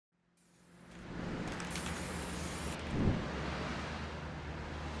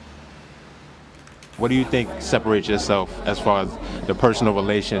what do you think separates yourself as far as the personal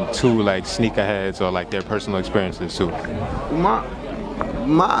relation to like sneakerheads or like their personal experiences too?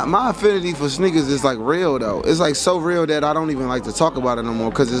 My affinity for sneakers is like real though. It's like so real that I don't even like to talk about it no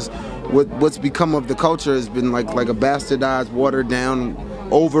more, because it's what's become of the culture has been like a bastardized, watered down,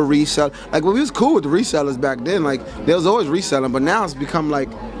 over resell. Like, well, we was cool with the resellers back then. Like, there was always reselling, but now it's become like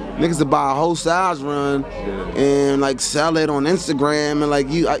niggas to buy a whole size run and like sell it on Instagram, and like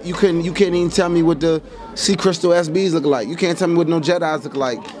you can't even tell me what the Sea Crystal SBs look like. You can't tell me what no Jedis look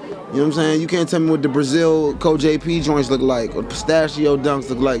like. You know what I'm saying? You can't tell me what the Brazil Code JP joints look like, or pistachio dunks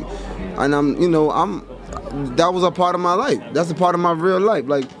look like. And that was a part of my life. That's a part of my real life.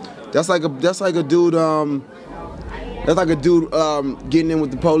 Like, that's like a dude getting in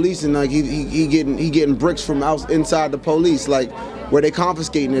with the police, and like he getting bricks from inside the police, like where they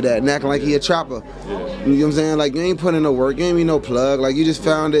confiscating it at and acting like he a trapper. You know what I'm saying? Like, you ain't putting in no work, you ain't no plug, like you just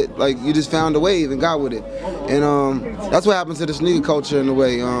found it, like you just found a wave and got with it. And that's what happens to the sneaker culture in a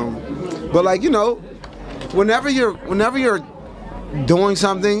way. But like, you know, whenever you're doing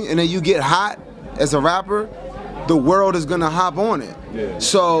something and then you get hot as a rapper, the world is gonna hop on it. Yeah.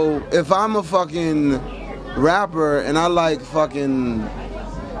 So if I'm a fucking rapper and I like fucking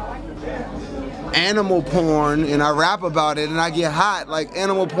animal porn and I rap about it and I get hot, like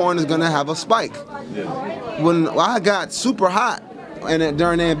animal porn is gonna have a spike. Yeah. When I got super hot and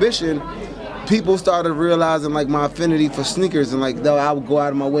during Ambition, people started realizing like my affinity for sneakers, and like I would go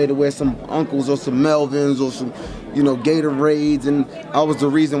out of my way to wear some Uncles or some Melvins or some, you know, Gatorades, and I was the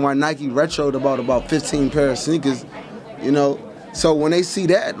reason why Nike retroed about 15 pair of sneakers, you know. So when they see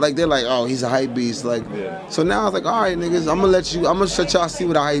that, like they're like, oh, he's a hype beast. Like, yeah. So now I was like, all right, niggas, I'm gonna let y'all see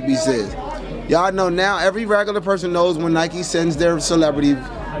what a hype beast is. Y'all know now, every regular person knows when Nike sends their celebrity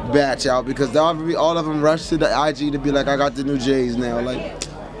batch out, because all of them rush to the IG to be like, I got the new J's now. Like,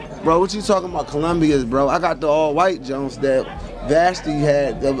 bro, what you talking about Columbia's, bro? I got the all-white Jones that Vashti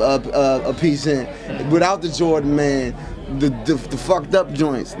had a piece in, without the Jordan Man, the fucked up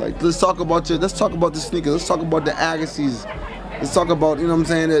joints. Like, let's talk about the sneakers. Let's talk about the Agassiz. Let's talk about, you know what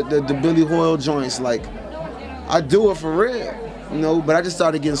I'm saying, the Billy Hoyle joints. Like, I do it for real, you know. But I just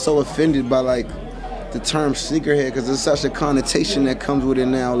started getting so offended by like the term sneakerhead, because there's such a connotation that comes with it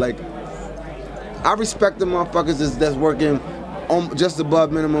now. Like, I respect the motherfuckers that's working just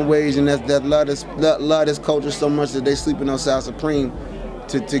above minimum wage, and that love this culture so much that they sleeping outside Supreme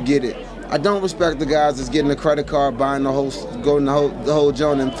to get it. I don't respect the guys that's getting a credit card, buying the whole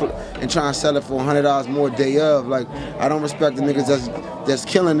joint and trying to sell it for $100 more day of. Like, I don't respect the niggas that's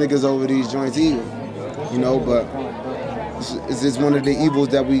killing niggas over these joints either. You know, but it's one of the evils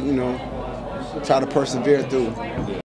that we, you know, try to persevere through.